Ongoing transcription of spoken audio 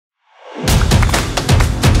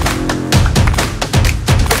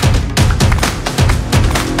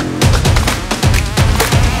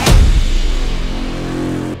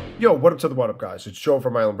Yo, what up, guys? It's Joe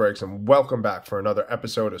from IslandBreaks, and welcome back for another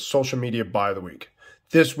episode of Social Media by the Week.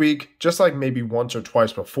 This week, just like maybe once or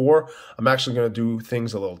twice before, I'm actually going to do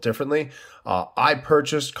things a little differently. I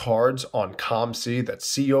purchased cards on COMC, that's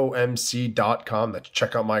COMC.com, that's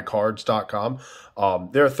checkoutmycards.com.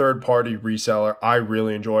 They're a third-party reseller. I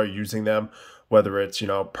really enjoy using them, whether it's,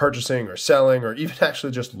 purchasing or selling or even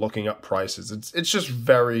actually just looking up prices. It's just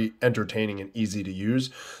very entertaining and easy to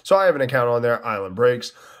use. So I have an account on there,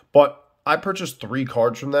 IslandBreaks. But I purchased 3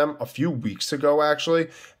 cards from them a few weeks ago, actually,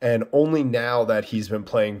 and only now that he's been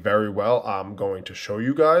playing very well, I'm going to show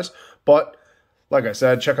you guys. But like I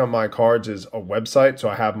said, Check Out My Cards is a website, so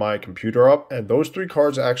I have my computer up, and those 3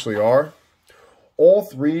 cards actually are all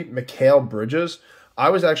 3 Mikal Bridges. I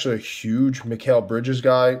was actually a huge Mikal Bridges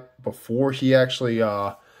guy before he actually,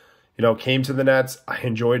 came to the Nets. I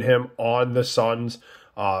enjoyed him on the Suns,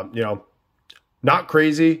 Not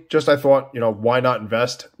crazy, just I thought, why not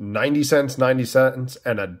invest 90 cents, and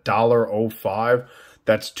 $1.05.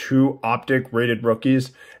 That's 2 Optic rated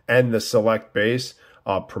rookies and the select base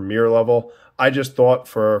premier level. I just thought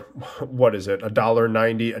for, what is it,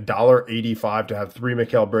 $1.90, $1.85 to have 3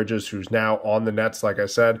 Mikal Bridges, who's now on the Nets, like I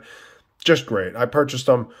said, just great. I purchased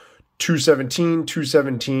them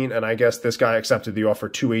 $217, and I guess this guy accepted the offer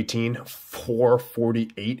 $218,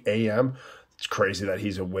 4:48 a.m. It's crazy that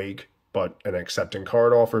he's awake and accepting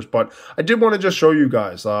card offers. But I did want to just show you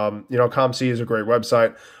guys, COMC is a great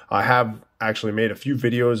website. I have actually made a few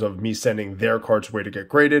videos of me sending their cards away to get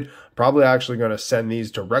graded. Probably actually going to send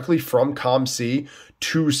these directly from COMC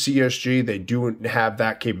to CSG. They do have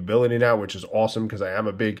that capability now, which is awesome because I am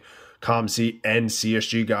a big COMC and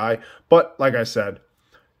CSG guy. But like I said,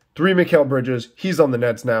 3 Mikal Bridges. He's on the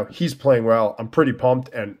Nets now. He's playing well. I'm pretty pumped.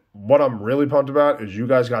 And what I'm really pumped about is you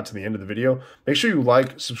guys got to the end of the video. Make sure you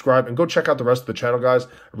like, subscribe, and go check out the rest of the channel, guys. I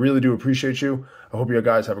really do appreciate you. I hope you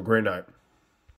guys have a great night.